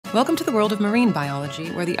Welcome to the world of marine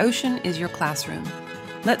biology, where the ocean is your classroom.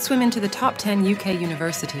 Let's swim into the top 10 UK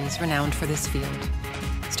universities renowned for this field.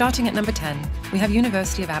 Starting at number 10, we have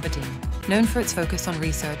University of Aberdeen, known for its focus on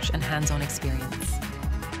research and hands-on experience.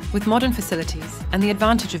 With modern facilities and the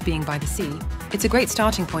advantage of being by the sea, it's a great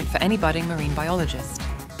starting point for any budding marine biologist.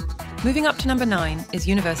 Moving up to number 9 is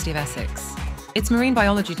University of Essex. Its marine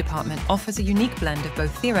biology department offers a unique blend of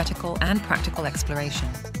both theoretical and practical exploration.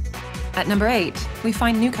 At number 8, we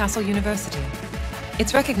find Newcastle University.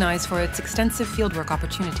 It's recognised for its extensive fieldwork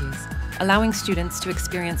opportunities, allowing students to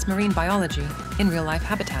experience marine biology in real-life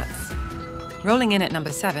habitats. Rolling in at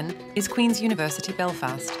number 7 is Queen's University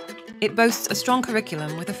Belfast. It boasts a strong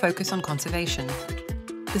curriculum with a focus on conservation.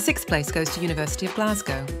 The 6th place goes to University of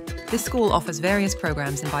Glasgow. This school offers various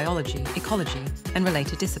programmes in biology, ecology, and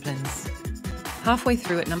related disciplines. Halfway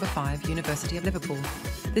through at number 5, University of Liverpool.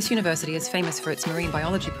 This university is famous for its marine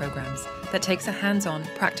biology programmes that takes a hands-on,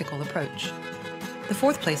 practical approach. The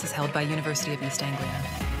 4th place is held by University of East Anglia.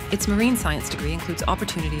 Its marine science degree includes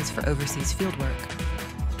opportunities for overseas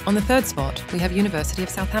fieldwork. On the 3rd spot, we have University of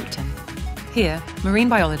Southampton. Here, marine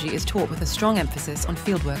biology is taught with a strong emphasis on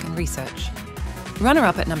fieldwork and research.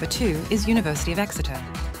 Runner-up at number 2 is University of Exeter.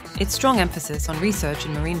 Its strong emphasis on research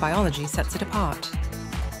in marine biology sets it apart.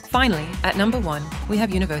 Finally, at number 1, we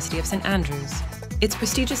have University of St Andrews. Its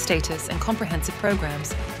prestigious status and comprehensive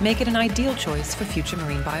programs make it an ideal choice for future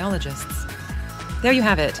marine biologists. There you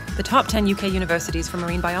have it, the top 10 UK universities for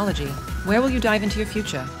marine biology. Where will you dive into your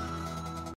future?